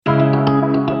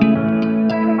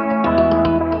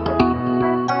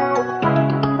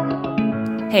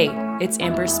Hey, it's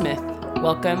Amber Smith.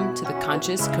 Welcome to the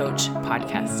Conscious Coach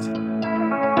Podcast.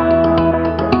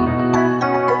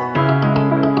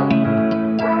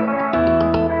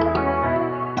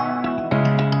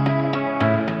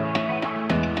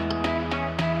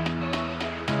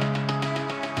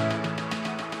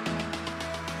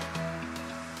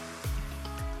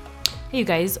 Hey, you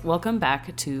guys, welcome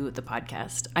back to the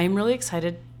podcast. I'm really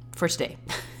excited for today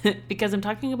because I'm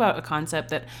talking about a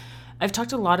concept that I've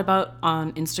talked a lot about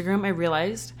on Instagram, I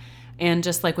realized, and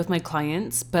just like with my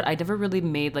clients, but I never really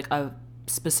made like a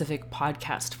specific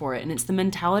podcast for it. And it's the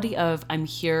mentality of I'm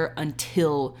here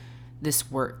until this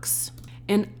works.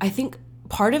 And I think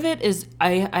part of it is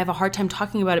I have a hard time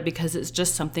talking about it because it's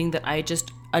just something that I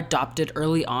just adopted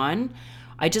early on.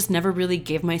 I just never really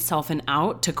gave myself an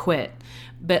out to quit.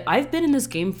 But I've been in this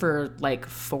game for like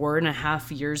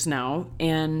 4.5 years now,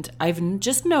 and I've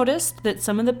just noticed that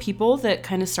some of the people that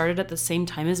kind of started at the same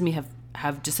time as me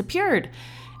have disappeared,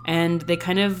 and they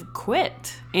kind of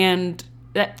quit. And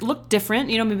that looked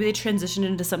different. You know, maybe they transitioned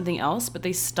into something else, but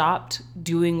they stopped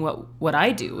doing what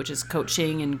I do, which is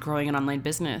coaching and growing an online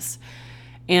business.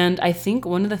 And I think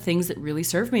one of the things that really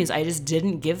served me is I just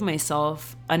didn't give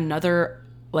myself another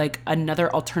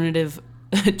alternative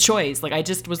choice. Like I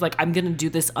just was like, I'm going to do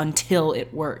this until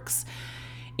it works.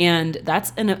 And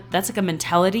that's like a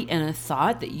mentality and a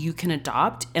thought that you can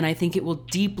adopt. And I think it will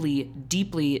deeply,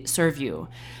 deeply serve you.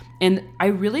 And I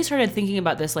really started thinking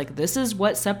about this, like, this is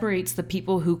what separates the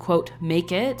people who, quote,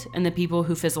 make it and the people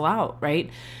who fizzle out, right?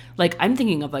 Like, I'm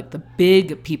thinking of like the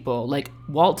big people, like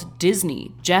Walt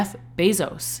Disney, Jeff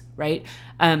Bezos, right?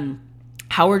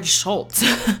 Howard Schultz,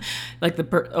 like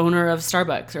the owner of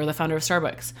Starbucks or the founder of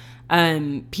Starbucks.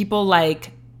 People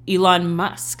like Elon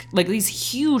Musk, like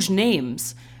these huge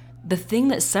names. The thing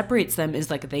that separates them is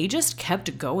like they just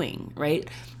kept going, right?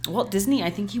 Walt Disney, I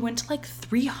think he went to like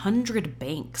 300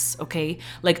 banks, okay?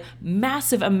 Like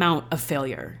massive amount of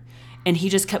failure. And he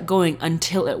just kept going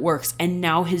until it works. And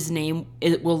now his name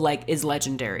is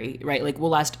legendary, right? Like will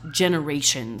last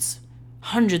generations,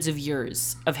 hundreds of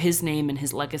years of his name and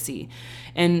his legacy.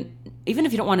 And even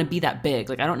if you don't want to be that big,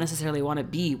 like I don't necessarily want to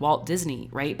be Walt Disney,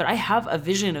 right? But I have a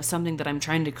vision of something that I'm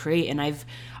trying to create, and I've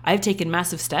taken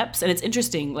massive steps. And it's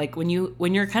interesting, like when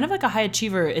you're kind of like a high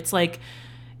achiever, it's like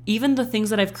even the things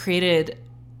that I've created,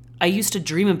 I used to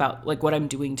dream about like what I'm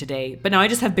doing today, but now I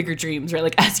just have bigger dreams, right?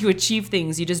 Like as you achieve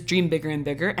things, you just dream bigger and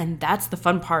bigger. And that's the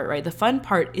fun part, right? The fun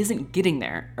part isn't getting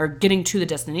there or getting to the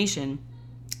destination.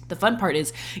 The fun part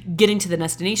is getting to the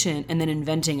destination and then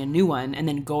inventing a new one and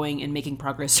then going and making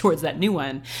progress towards that new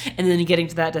one and then getting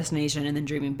to that destination and then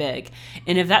dreaming big.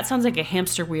 And if that sounds like a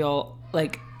hamster wheel,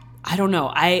 like, I don't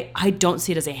know. I don't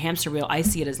see it as a hamster wheel. I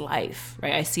see it as life,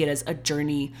 right? I see it as a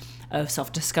journey of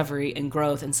self-discovery and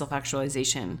growth and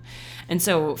self-actualization. And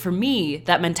so for me,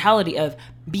 that mentality of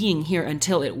being here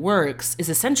until it works is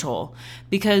essential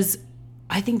because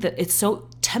I think that it's so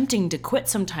tempting to quit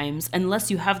sometimes unless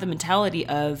you have the mentality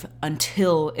of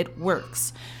until it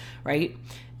works, right?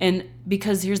 And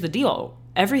because here's the deal,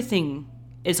 everything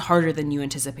is harder than you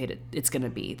anticipated it's going to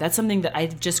be. That's something that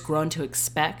I've just grown to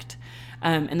expect.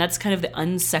 And that's kind of the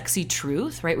unsexy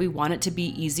truth, right? We want it to be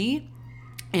easy.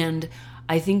 And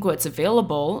I think what's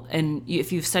available, and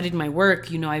if you've studied my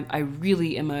work, you know I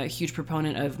really am a huge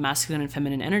proponent of masculine and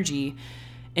feminine energy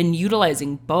and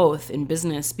utilizing both in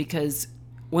business because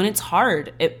when it's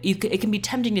hard, it can be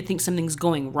tempting to think something's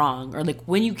going wrong, or like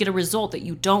when you get a result that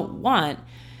you don't want,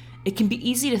 it can be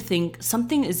easy to think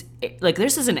something is like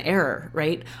this is an error,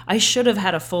 right? I should have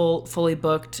had a fully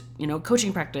booked,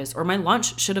 coaching practice, or my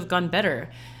launch should have gone better.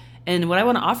 And what I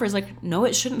want to offer is like, no,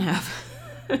 it shouldn't have.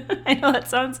 I know that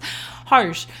sounds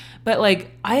harsh, but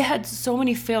like I had so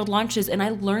many failed launches and I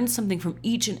learned something from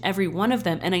each and every one of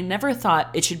them, and I never thought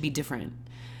it should be different.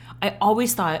 I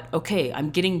always thought, okay,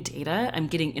 I'm getting data, I'm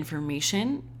getting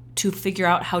information to figure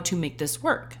out how to make this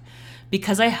work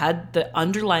because I had the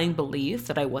underlying belief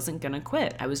that I wasn't going to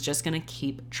quit. I was just going to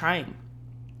keep trying.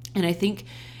 And I think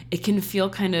it can feel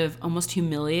kind of almost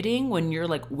humiliating when you're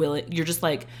like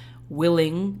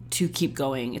willing to keep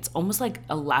going. It's almost like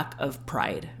a lack of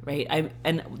pride, right?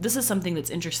 And this is something that's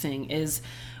interesting is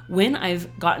when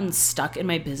I've gotten stuck in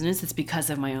my business, it's because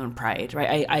of my own pride,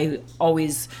 right? I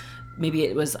always... Maybe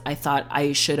it was I thought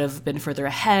I should have been further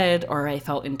ahead, or I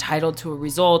felt entitled to a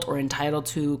result, or entitled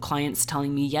to clients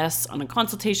telling me yes on a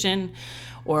consultation,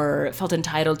 or felt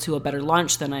entitled to a better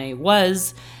launch than I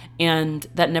was. And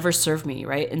that never served me,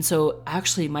 right? And so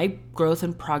actually my growth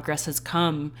and progress has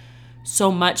come so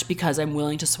much because I'm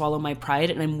willing to swallow my pride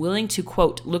and I'm willing to,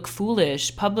 quote, look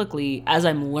foolish publicly as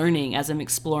I'm learning, as I'm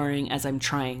exploring, as I'm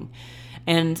trying.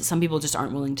 And some people just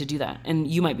aren't willing to do that. And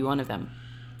you might be one of them.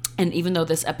 And even though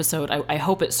this episode, I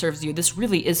hope it serves you, this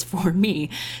really is for me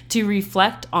to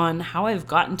reflect on how I've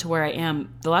gotten to where I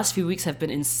am. The last few weeks have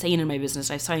been insane in my business.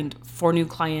 I signed 4 new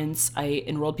clients. I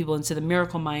enrolled people into the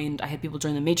Miracle Mind. I had people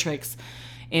join the Matrix.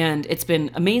 And it's been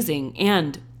amazing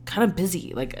and kind of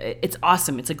busy. Like, it's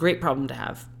awesome. It's a great problem to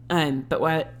have. But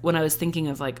when I was thinking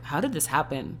of like, how did this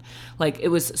happen? Like, it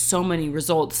was so many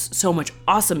results, so much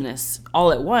awesomeness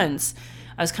all at once.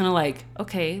 I was kind of like,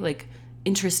 okay, like,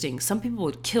 interesting. Some people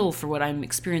would kill for what I'm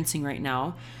experiencing right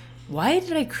now. Why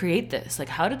did I create this? Like,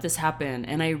 how did this happen?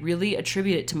 And I really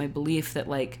attribute it to my belief that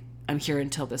like, I'm here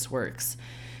until this works,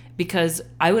 because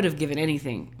I would have given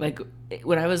anything. Like,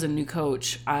 when I was a new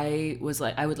coach, I would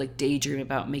like daydream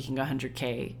about making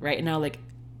 100K right now. Like,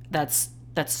 that's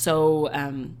so,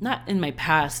 not in my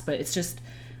past, but it's just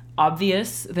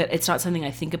obvious that it's not something I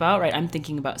think about, right? I'm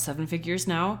thinking about 7 figures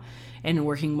now and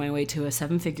working my way to a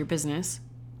 7-figure business.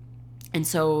 And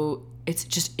so it's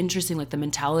just interesting, like the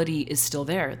mentality is still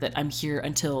there, that I'm here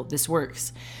until this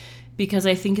works. Because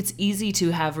I think it's easy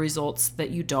to have results that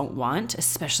you don't want,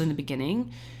 especially in the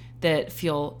beginning, that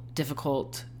feel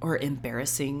difficult or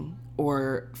embarrassing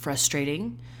or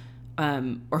frustrating,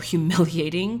 or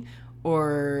humiliating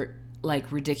or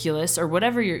like ridiculous or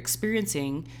whatever you're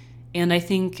experiencing. And I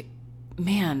think,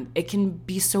 man, it can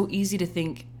be so easy to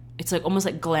think, it's like almost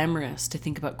like glamorous to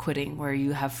think about quitting, where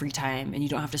you have free time and you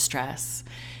don't have to stress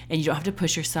and you don't have to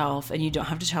push yourself and you don't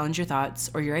have to challenge your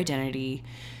thoughts or your identity,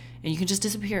 and you can just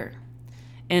disappear.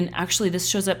 And actually, this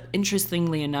shows up,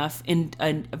 interestingly enough, in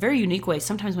a very unique way.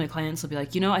 Sometimes my clients will be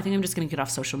like, I think I'm just going to get off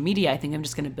social media. I think I'm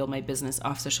just going to build my business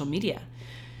off social media.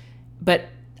 But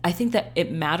I think that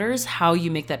it matters how you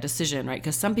make that decision, right?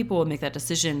 Because some people will make that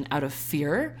decision out of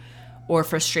fear or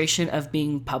frustration of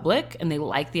being public, and they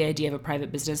like the idea of a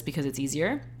private business because it's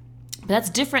easier. But that's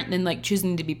different than like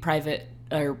choosing to be private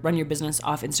or run your business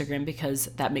off Instagram because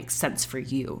that makes sense for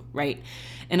you, right?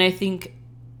 And I think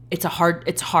it's hard.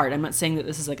 I'm not saying that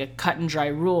this is like a cut and dry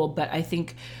rule, but I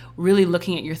think really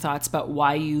looking at your thoughts about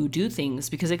why you do things,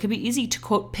 because it could be easy to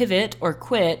quote pivot or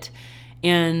quit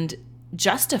and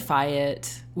justify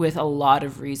it with a lot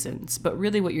of reasons. But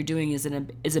really what you're doing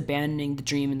is abandoning the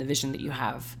dream and the vision that you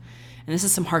have. And this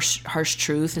is some harsh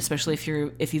truth, especially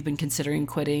if you've been considering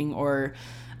quitting or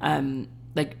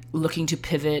like looking to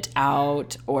pivot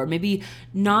out, or maybe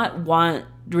not want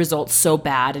results so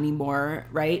bad anymore,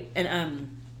 right?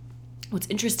 And what's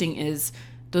interesting is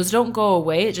those don't go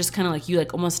away. It just kind of like you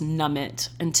like almost numb it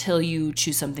until you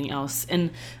choose something else.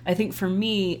 And I think for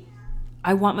me,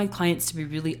 I want my clients to be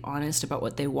really honest about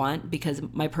what they want, because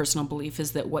my personal belief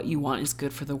is that what you want is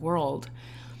good for the world.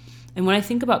 And when I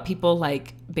think about people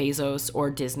like Bezos or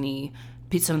Disney,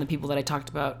 some of the people that I talked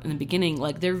about in the beginning,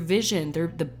 like their vision,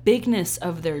 the bigness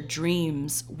of their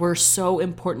dreams were so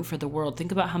important for the world.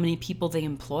 Think about how many people they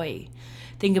employ.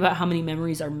 Think about how many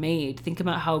memories are made. Think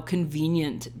about how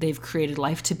convenient they've created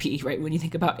life to be, right? When you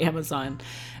think about Amazon,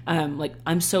 like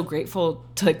I'm so grateful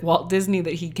to like Walt Disney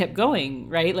that he kept going,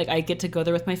 right? Like I get to go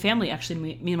there with my family.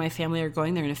 Actually, me and my family are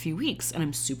going there in a few weeks, and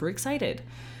I'm super excited.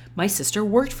 My sister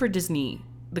worked for Disney,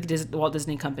 the Walt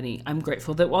Disney Company. I'm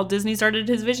grateful that Walt Disney started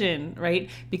his vision, right?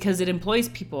 Because it employs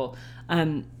people.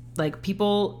 Like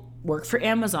people work for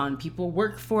Amazon, people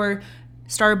work for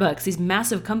Starbucks, these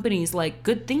massive companies. Like,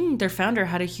 good thing their founder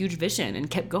had a huge vision and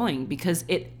kept going, because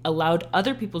it allowed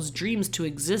other people's dreams to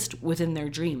exist within their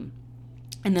dream.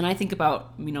 And then I think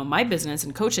about, my business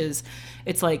and coaches.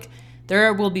 It's like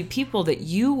there will be people that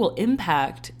you will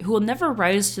impact who will never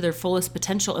rise to their fullest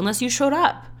potential unless you showed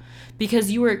up,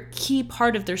 because you were a key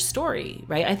part of their story,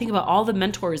 right? I think about all the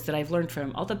mentors that I've learned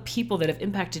from, all the people that have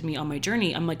impacted me on my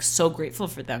journey. I'm like so grateful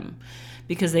for them,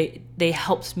 because they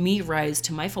helped me rise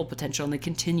to my full potential, and they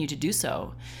continue to do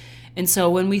so. And so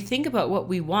when we think about what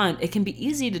we want, it can be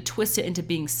easy to twist it into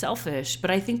being selfish. But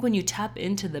I think when you tap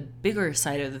into the bigger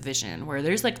side of the vision, where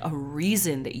there's like a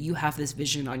reason that you have this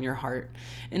vision on your heart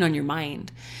and on your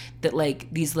mind, that like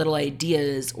these little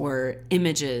ideas or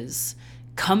images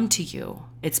come to you,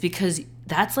 it's because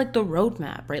that's like the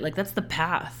roadmap, right? Like that's the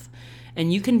path.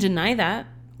 And you can deny that,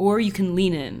 or you can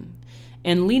lean in.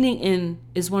 And leaning in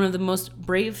is one of the most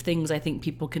brave things I think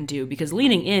people can do, because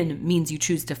leaning in means you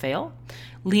choose to fail.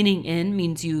 Leaning in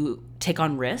means you take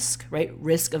on risk, right?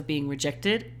 Risk of being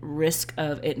rejected, risk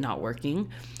of it not working,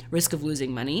 risk of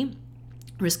losing money,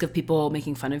 risk of people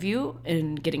making fun of you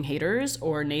and getting haters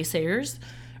or naysayers,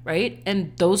 right?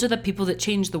 And those are the people that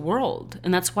change the world.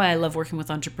 And that's why I love working with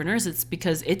entrepreneurs. It's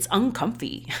because it's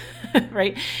uncomfy,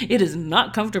 right? It is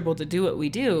not comfortable to do what we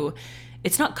do.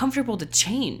 It's not comfortable to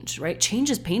change, right? Change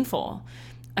is painful.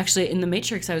 Actually, in the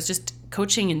Matrix, I was just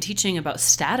coaching and teaching about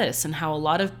status, and how a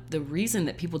lot of the reason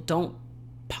that people don't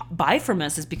buy from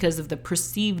us is because of the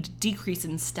perceived decrease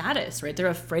in status, right? They're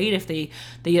afraid if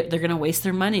they're going to waste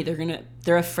their money.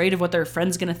 They're afraid of what their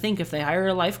friend's going to think if they hire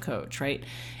a life coach, right?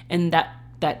 And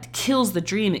that kills the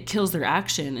dream. It kills their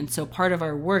action. And so part of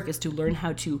our work is to learn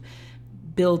how to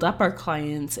build up our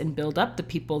clients and build up the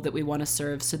people that we want to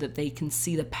serve so that they can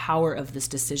see the power of this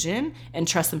decision and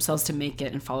trust themselves to make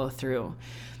it and follow through.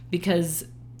 Because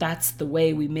that's the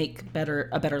way we make a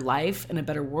better life and a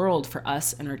better world for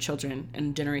us and our children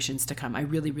and generations to come. I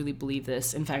really, really believe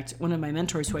this. In fact, one of my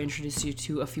mentors who I introduced you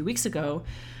to a few weeks ago,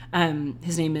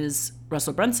 his name is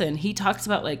Russell Brunson. He talks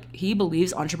about he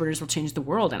believes entrepreneurs will change the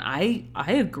world. And I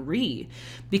agree,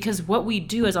 because what we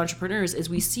do as entrepreneurs is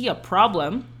we see a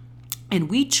problem and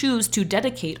we choose to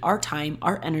dedicate our time,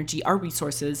 our energy, our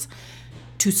resources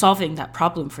to solving that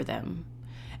problem for them.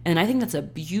 And I think that's a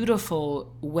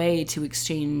beautiful way to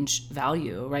exchange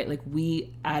value, right? Like,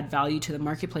 we add value to the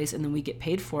marketplace and then we get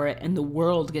paid for it and the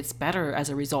world gets better as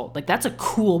a result. Like, that's a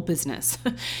cool business.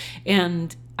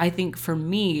 And I think for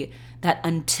me, that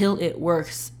until it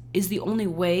works is the only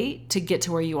way to get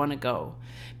to where you want to go.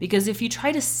 Because if you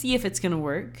try to see if it's going to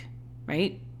work,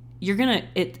 right?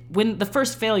 When the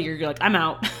first failure, you're like, I'm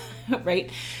out,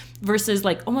 right? Versus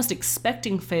like almost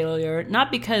expecting failure, not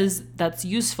because that's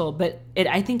useful, but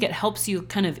I think it helps you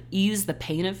kind of ease the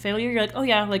pain of failure. You're like, oh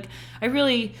yeah, like I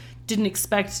really didn't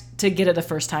expect to get it the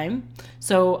first time,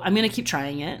 so I'm going to keep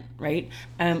trying it, right?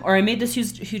 Or I made this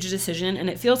huge decision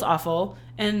and it feels awful,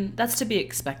 and that's to be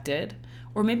expected.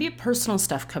 Or maybe personal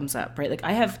stuff comes up, right? Like,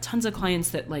 I have tons of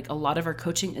clients that, like, a lot of our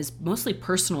coaching is mostly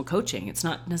personal coaching. It's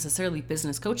not necessarily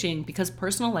business coaching, because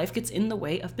personal life gets in the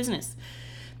way of business.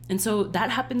 And so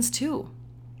that happens too.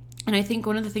 And I think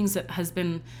one of the things that has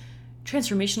been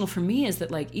transformational for me is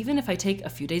that, like, even if I take a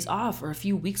few days off or a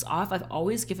few weeks off, I've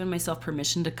always given myself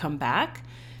permission to come back,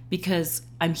 because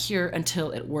I'm here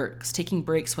until it works. Taking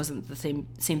breaks wasn't the same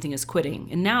thing as quitting.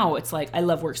 And now it's like, I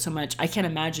love work so much, I can't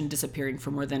imagine disappearing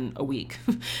for more than a week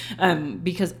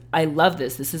because I love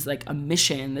this. This is like a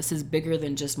mission. This is bigger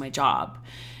than just my job.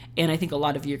 And I think a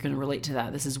lot of you are going to relate to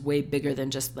that. This is way bigger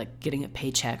than just like getting a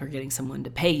paycheck or getting someone to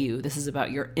pay you. This is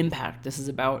about your impact. This is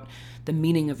about the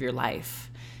meaning of your life.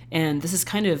 And this is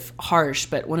kind of harsh,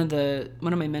 but one of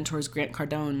my mentors, Grant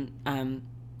Cardone,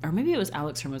 or maybe it was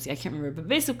Alex Hormozi, I can't remember, but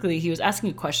basically he was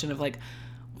asking a question of like,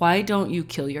 why don't you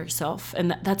kill yourself?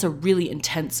 And that's a really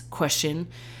intense question,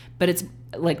 but it's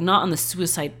like not on the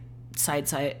suicide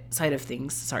side of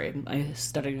things. Sorry, I'm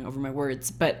stuttering over my words,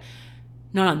 but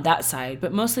not on that side,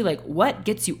 but mostly like, what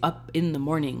gets you up in the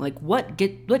morning? Like, what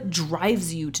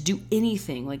drives you to do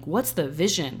anything? Like, what's the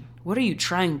vision? What are you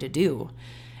trying to do?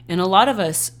 And a lot of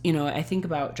us, I think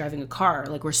about driving a car,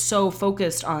 like we're so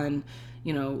focused on,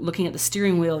 looking at the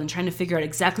steering wheel and trying to figure out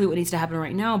exactly what needs to happen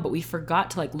right now, but we forgot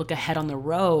to like look ahead on the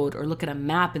road or look at a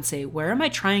map and say, where am I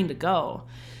trying to go?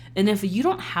 And if you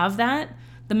don't have that,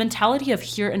 the mentality of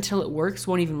here until it works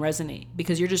won't even resonate,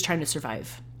 because you're just trying to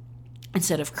survive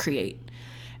instead of create.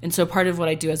 And so part of what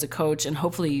I do as a coach, and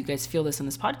hopefully you guys feel this in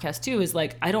this podcast too, is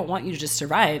like, I don't want you to just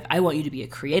survive. I want you to be a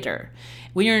creator.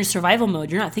 When you're in survival mode,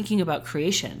 you're not thinking about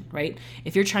creation, right?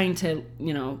 If you're trying to,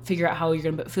 figure out how you're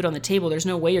going to put food on the table, there's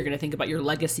no way you're going to think about your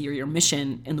legacy or your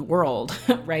mission in the world,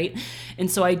 right?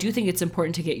 And so I do think it's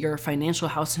important to get your financial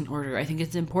house in order. I think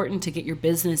it's important to get your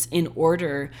business in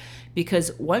order,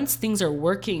 because once things are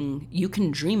working, you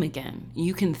can dream again.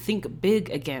 You can think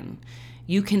big again.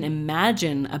 You can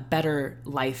imagine a better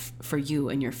life for you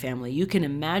and your family. You can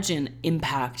imagine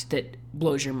impact that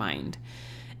blows your mind.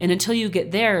 And until you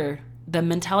get there, the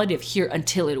mentality of here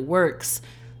until it works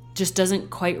just doesn't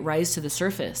quite rise to the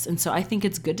surface. And so I think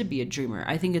it's good to be a dreamer.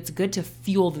 I think it's good to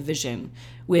fuel the vision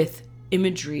with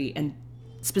imagery and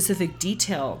specific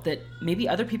detail that maybe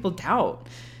other people doubt.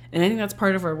 And I think that's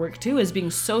part of our work too, is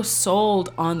being so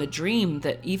sold on the dream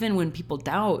that even when people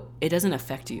doubt, it doesn't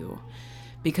affect you,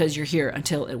 because you're here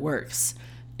until it works.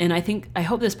 And I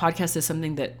hope this podcast is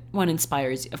something that, one,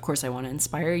 inspires you. Of course I want to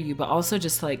inspire you, but also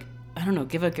just like, I don't know,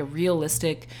 give like a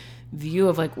realistic view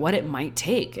of like what it might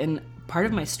take. And part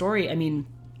of my story, I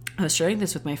was sharing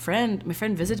this with my friend. My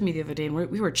friend visited me the other day, and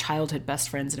we were childhood best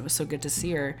friends, and it was so good to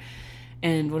see her.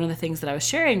 And one of the things that I was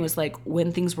sharing was like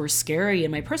when things were scary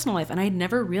in my personal life, and I had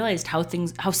never realized how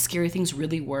scary things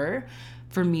really were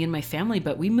for me and my family.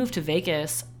 But we moved to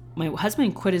Vegas. My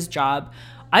husband quit his job.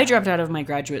 I dropped out of my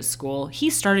graduate school. He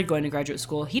started going to graduate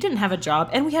school. He didn't have a job,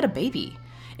 and we had a baby.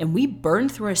 And we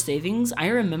burned through our savings. I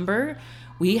remember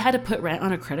we had to put rent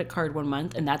on a credit card one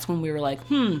month, and that's when we were like,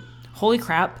 holy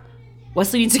crap,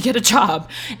 Wesley needs to get a job.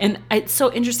 And it's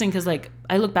so interesting because like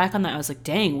I look back on that, I was like,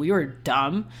 dang, we were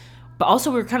dumb, but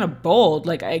also we were kind of bold.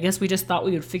 Like, I guess we just thought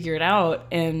we would figure it out.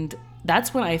 And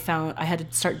that's when I found I had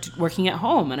to start working at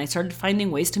home, and I started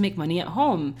finding ways to make money at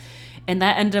home. And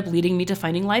that ended up leading me to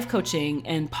finding life coaching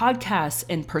and podcasts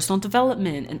and personal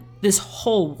development and this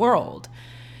whole world.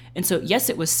 And so, yes,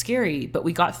 it was scary, but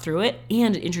we got through it,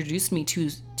 and it introduced me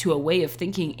to a way of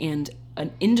thinking and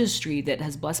an industry that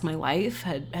has blessed my life,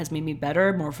 has made me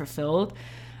better, more fulfilled.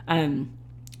 And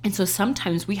so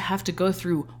sometimes we have to go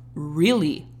through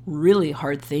really, really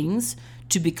hard things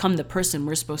to become the person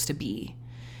we're supposed to be.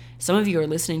 Some of you are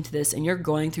listening to this and you're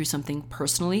going through something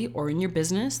personally or in your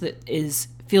business that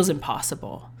feels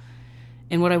impossible.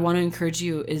 And what I want to encourage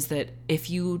you is that if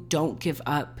you don't give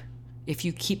up, if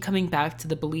you keep coming back to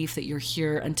the belief that you're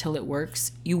here until it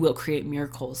works, you will create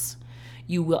miracles.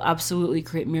 You will absolutely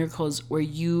create miracles where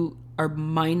you are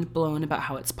mind blown about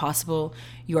how it's possible.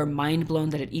 You are mind blown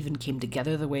that it even came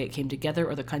together the way it came together,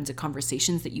 or the kinds of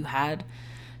conversations that you had.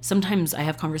 Sometimes I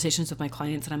have conversations with my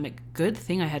clients and I'm like, good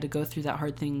thing I had to go through that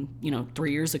hard thing,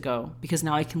 3 years ago, because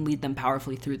now I can lead them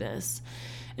powerfully through this.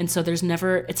 And so it's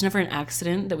never an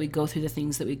accident that we go through the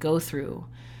things that we go through.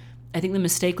 I think the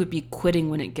mistake would be quitting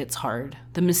when it gets hard.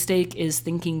 The mistake is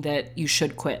thinking that you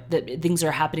should quit, that things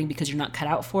are happening because you're not cut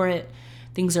out for it.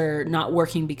 Things are not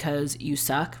working because you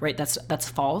suck, right? That's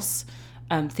false.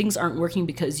 Things aren't working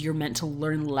because you're meant to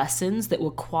learn lessons that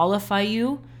will qualify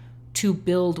you to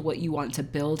build what you want to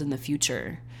build in the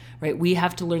future, right? We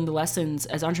have to learn the lessons.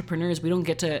 As entrepreneurs, we don't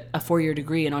get to a 4-year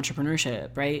degree in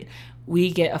entrepreneurship, right?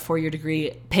 We get a 4-year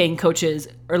degree paying coaches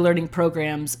or learning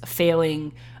programs,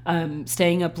 failing,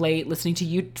 staying up late, listening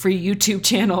to free YouTube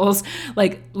channels.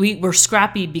 Like we're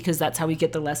scrappy because that's how we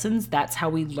get the lessons. That's how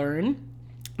we learn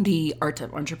the art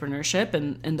of entrepreneurship,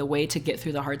 and the way to get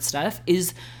through the hard stuff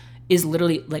is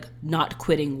literally like not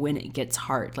quitting when it gets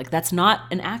hard. Like that's not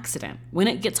an accident. When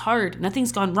it gets hard,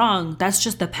 nothing's gone wrong. That's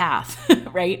just the path,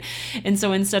 right? And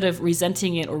so instead of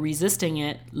resenting it or resisting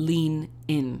it, lean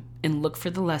in and look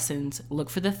for the lessons, look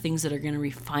for the things that are going to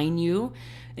refine you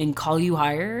and call you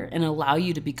higher and allow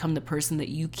you to become the person that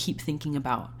you keep thinking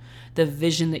about, the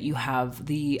vision that you have,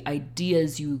 the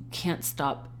ideas you can't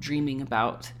stop dreaming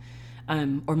about.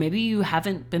 Or maybe you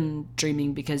haven't been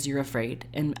dreaming because you're afraid.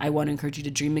 And I want to encourage you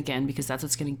to dream again, because that's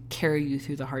what's going to carry you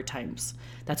through the hard times.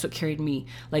 That's what carried me.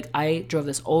 Like I drove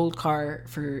this old car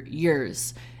for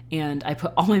years, and I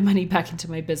put all my money back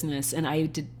into my business, and I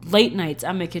did late nights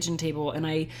at my kitchen table, and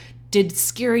I did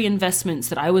scary investments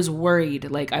that I was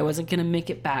worried like I wasn't going to make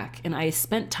it back. And I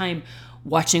spent time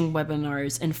watching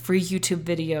webinars and free YouTube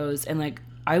videos. And like,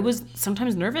 I was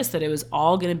sometimes nervous that it was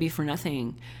all going to be for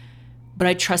nothing. But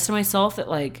I trusted myself that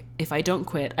like, if I don't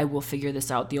quit, I will figure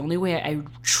this out. The only way I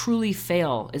truly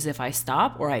fail is if I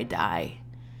stop or I die.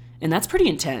 And that's pretty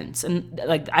intense. And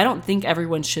like, I don't think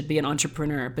everyone should be an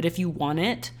entrepreneur, but if you want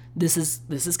it, this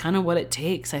is kind of what it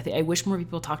takes. I wish more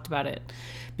people talked about it,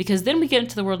 because then we get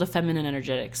into the world of feminine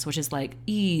energetics, which is like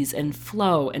ease and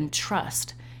flow and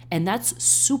trust. And that's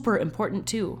super important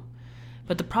too.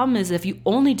 But the problem is, if you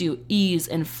only do ease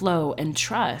and flow and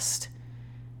trust,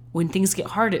 when things get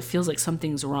hard, it feels like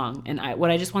something's wrong. And what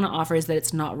I just want to offer is that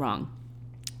it's not wrong.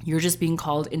 You're just being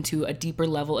called into a deeper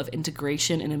level of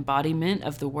integration and embodiment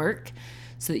of the work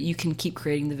so that you can keep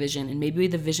creating the vision. And maybe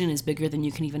the vision is bigger than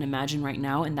you can even imagine right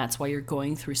now. And that's why you're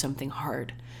going through something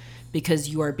hard, because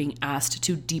you are being asked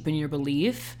to deepen your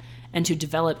belief and to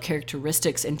develop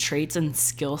characteristics and traits and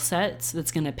skill sets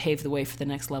that's going to pave the way for the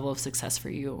next level of success for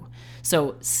you.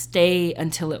 So stay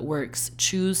until it works.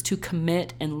 Choose to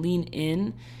commit and lean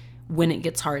in when it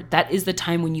gets hard. That is the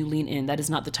time when you lean in. That is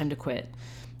not the time to quit.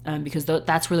 Because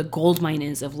that's where the gold mine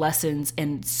is of lessons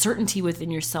and certainty within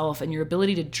yourself and your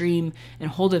ability to dream and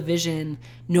hold a vision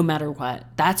no matter what.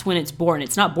 That's when it's born.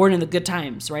 It's not born in the good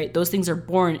times, right? Those things are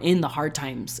born in the hard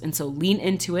times. And so lean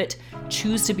into it,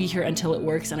 choose to be here until it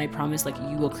works. And I promise, like,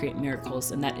 you will create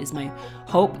miracles. And that is my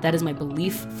hope. That is my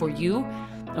belief for you.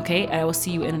 Okay, I will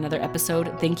see you in another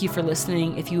episode. Thank you for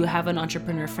listening. If you have an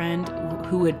entrepreneur friend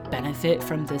who would benefit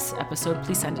from this episode,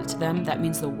 please send it to them. That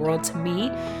means the world to me.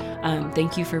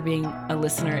 Thank you for being a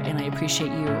listener, and I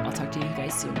appreciate you. I'll talk to you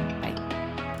guys soon. Bye.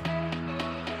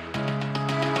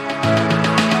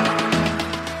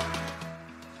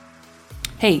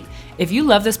 Hey, if you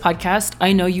love this podcast,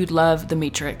 I know you'd love The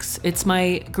Matrix. It's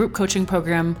my group coaching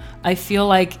program. I feel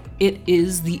like it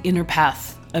is the inner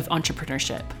path of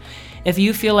entrepreneurship. If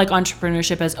you feel like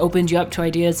entrepreneurship has opened you up to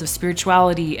ideas of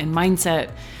spirituality and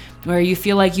mindset, where you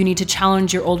feel like you need to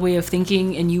challenge your old way of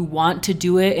thinking and you want to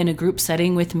do it in a group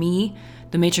setting with me,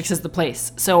 The Matrix is the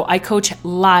place. So I coach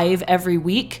live every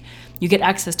week. You get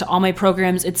access to all my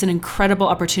programs. It's an incredible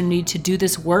opportunity to do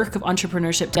this work of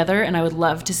entrepreneurship together, and I would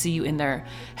love to see you in there.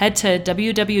 Head to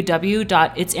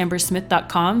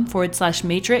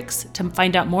www.itsambersmith.com/matrix to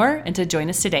find out more and to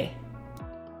join us today.